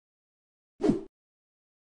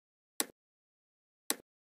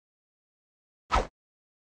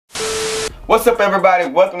What's up, everybody?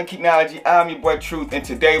 Welcome to Technology. I'm your boy Truth, and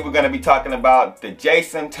today we're going to be talking about the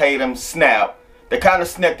Jayson Tatum snap that kind of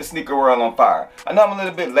set the sneaker world on fire. I know I'm a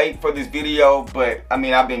little bit late for this video, but I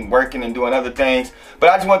mean, I've been working and doing other things, but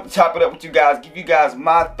I just want to chop it up with you guys, give you guys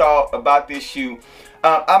my thought about this shoe.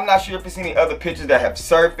 I'm not sure if it's any other pictures that have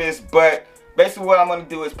surfaced, but basically what I'm going to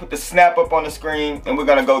do is put the snap up on the screen and we're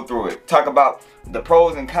going to go through it. Talk about the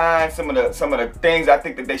pros and cons, some of the things I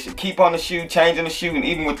think that they should keep on the shoe, change in the shoe, and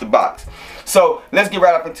even with the box. So let's get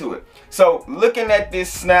right up into it. So looking at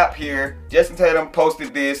this snap here, Jayson Tatum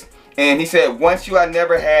posted this and he said, "One shoe I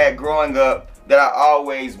never had growing up that I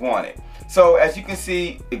always wanted." So as you can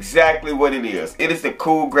see, exactly what it is. It is the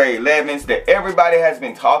cool gray 11s that everybody has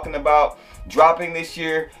been talking about dropping this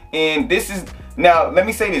year. And this is, now let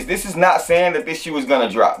me say this is not saying that this shoe is going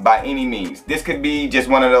to drop by any means. This could be just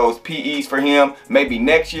one of those PEs for him, maybe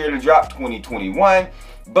next year to drop, 2021.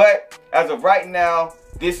 But as of right now,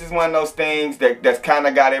 this is one of those things that's kind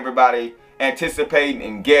of got everybody anticipating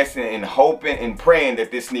and guessing and hoping and praying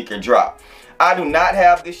that this sneaker drop. I do not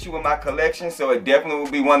have this shoe in my collection, so it definitely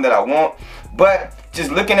will be one that I want. But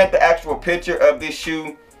just looking at the actual picture of this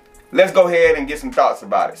shoe, let's go ahead and get some thoughts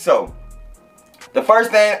about it. So the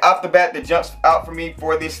first thing off the bat that jumps out for me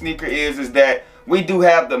for this sneaker is that we do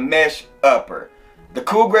have the mesh upper. The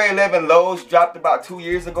cool gray 11 lows dropped about 2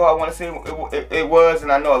 years ago, I want to say it was,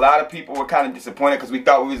 and I know a lot of people were kind of disappointed because we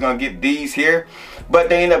thought we was going to get these here, but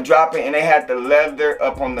they ended up dropping and they had the leather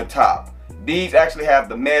up on the top. These actually have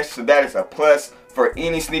the mesh, so that is a plus for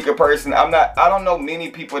any sneaker person. I don't know many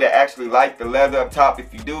people that actually like the leather up top.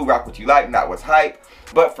 If you do, rock what you like, not what's hype.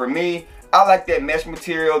 But for me, I like that mesh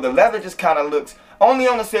material. The leather just kind of looks, only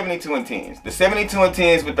on the 72 and 10s. The 72 and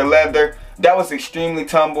 10s with the leather, that was extremely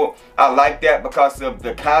tumbled. I like that because of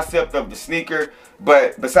the concept of the sneaker.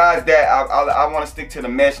 But besides that, I want to stick to the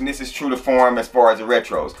mesh, and this is true to form as far as the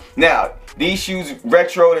retros. Now, these shoes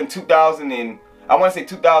retroed in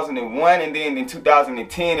 2001, and then in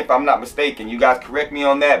 2010, if I'm not mistaken. You guys correct me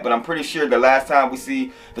on that, but I'm pretty sure the last time we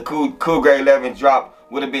see the cool gray 11 drop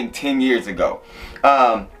would have been 10 years ago.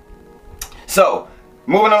 So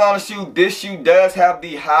moving along the shoe, this shoe does have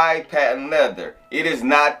the high patent leather. It is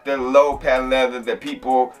not the low patent leather that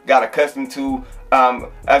people got accustomed to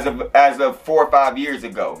as of 4 or 5 years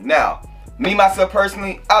ago. Now, me myself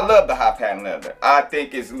personally, I love the high patent leather. I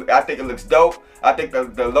think it looks dope. I think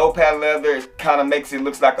the low patent leather kind of makes it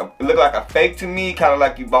look like a fake to me, kind of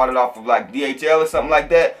like you bought it off of like DHL or something like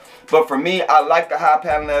that. But for me, I like the high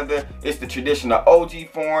patent leather. It's the traditional OG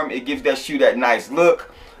form. It gives that shoe that nice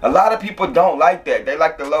look. A lot of people don't like that. They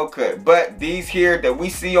like the low cut. But these here that we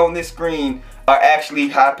see on this screen are actually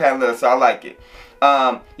high patent leather, so I like it.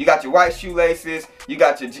 You got your white shoelaces, you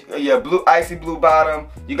got your blue icy blue bottom,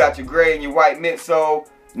 you got your gray and your white midsole.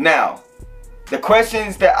 Now, the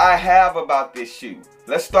questions that I have about this shoe.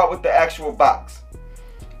 Let's start with the actual box.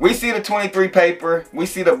 We see the 23 paper, we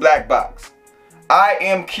see the black box. I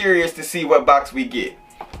am curious to see what box we get.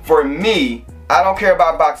 For me, I don't care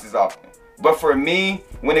about boxes often. But for me,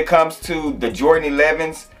 when it comes to the Jordan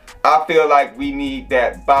 11s, I feel like we need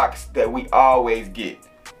that box that we always get,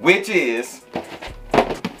 which is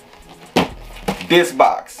this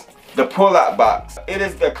box, the pull-out box. It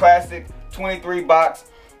is the classic 23 box.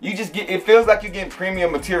 You just get, it feels like you're getting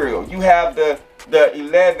premium material. You have the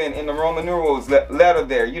 11 in the Roman numerals letter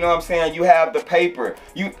there. You know what I'm saying? You have the paper.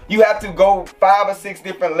 You have to go 5 or 6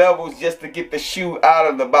 different levels just to get the shoe out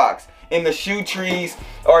of the box. And the shoe trees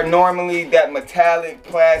are normally that metallic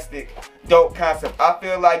plastic dope concept. I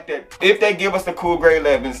feel like that if they give us the cool gray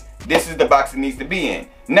 11s, this is the box it needs to be in.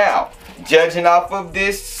 Now, judging off of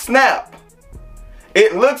this snap,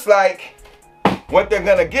 it looks like what they're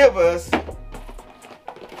gonna give us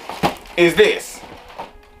is this.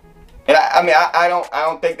 And I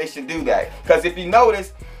don't think they should do that, because if you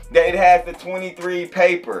notice that it has the 23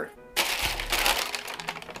 paper,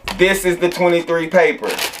 this is the 23 paper.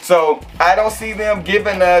 So I don't see them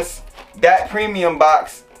giving us that premium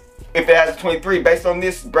box if it has a 23. Based on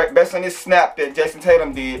this snap that Jayson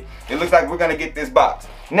Tatum did, it looks like we're gonna get this box.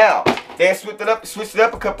 Now, they switched it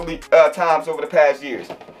up a couple of times over the past years.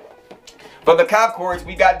 For the Concords,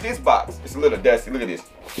 we got this box. It's a little dusty. Look at this.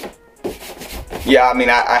 Yeah, I mean,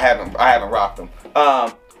 I haven't rocked them.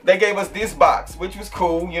 They gave us this box, which was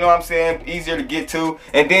cool. You know what I'm saying? Easier to get to.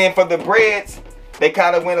 And then for the breads, they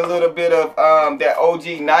kind of went a little bit of that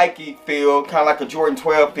OG Nike feel, kind of like a Jordan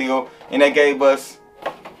 12 feel, and they gave us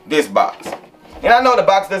this box. And I know the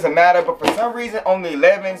box doesn't matter, but for some reason on the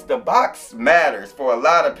 11s, the box matters for a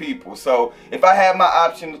lot of people. So if I had my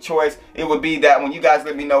option of choice, it would be that one. You guys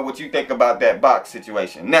let me know what you think about that box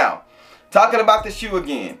situation. Now, talking about the shoe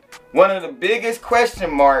again. One of the biggest question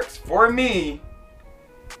marks for me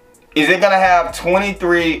is it gonna have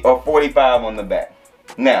 23 or 45 on the back?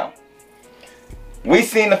 Now, we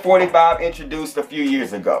seen the 45 introduced a few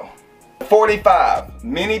years ago. 45,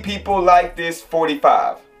 many people like this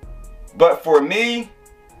 45. But for me,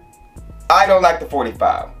 I don't like the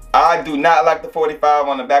 45. I do not like the 45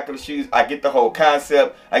 on the back of the shoes. I get the whole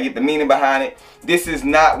concept. I get the meaning behind it. This is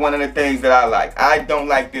not one of the things that I like. I don't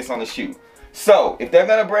like this on the shoe. So, if they're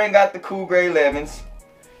going to bring out the cool gray 11s,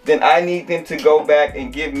 then I need them to go back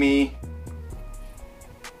and give me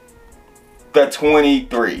the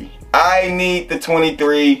 23. I need the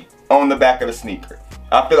 23 on the back of the sneaker.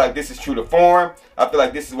 I feel like this is true to form. I feel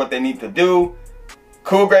like this is what they need to do.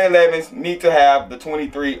 Cool gray 11s need to have the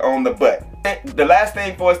 23 on the butt. The last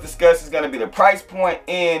thing for us to discuss is going to be the price point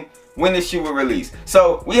and when the shoe will release.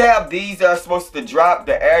 So we have these that are supposed to drop,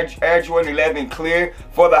 the Air Jordan 11 clear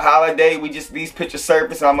for the holiday. These pictures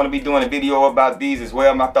surface, and I'm going to be doing a video about these as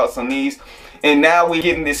well, my thoughts on these. And now we're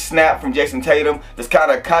getting this snap from Jayson Tatum that's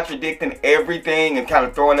kind of contradicting everything and kind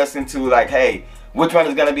of throwing us into like, hey, which one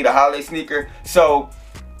is going to be the holiday sneaker? So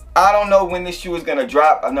I don't know when this shoe is going to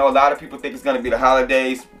drop. I know a lot of people think it's going to be the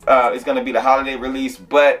holidays. It's going to be the holiday release,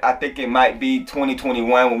 but I think it might be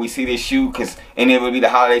 2021 when we see this shoe, and it will be the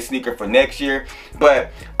holiday sneaker for next year.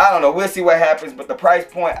 But I don't know. We'll see what happens. But the price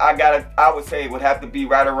point, I would say it would have to be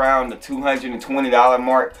right around the $220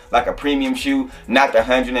 mark, like a premium shoe, not the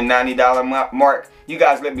 $190 mark. You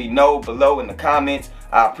guys let me know below in the comments.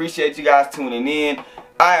 I appreciate you guys tuning in.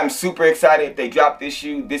 I am super excited if they drop this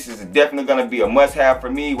shoe. This is definitely going to be a must-have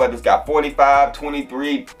for me, whether it's got 45,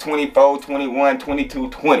 23, 24, 21, 22,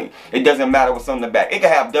 20. It doesn't matter what's on the back. It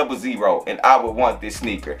can have 00, and I would want this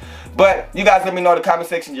sneaker. But you guys let me know in the comment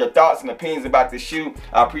section your thoughts and opinions about this shoe.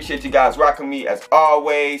 I appreciate you guys rocking me as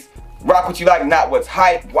always. Rock what you like, not what's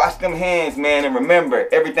hype. Wash them hands, man, and remember,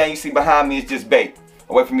 everything you see behind me is just bait.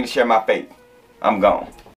 Wait for me to share my faith. I'm gone.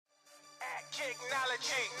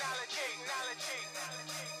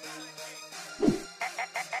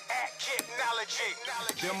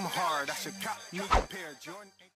 Them hard, I should cop you a pair, Jordan.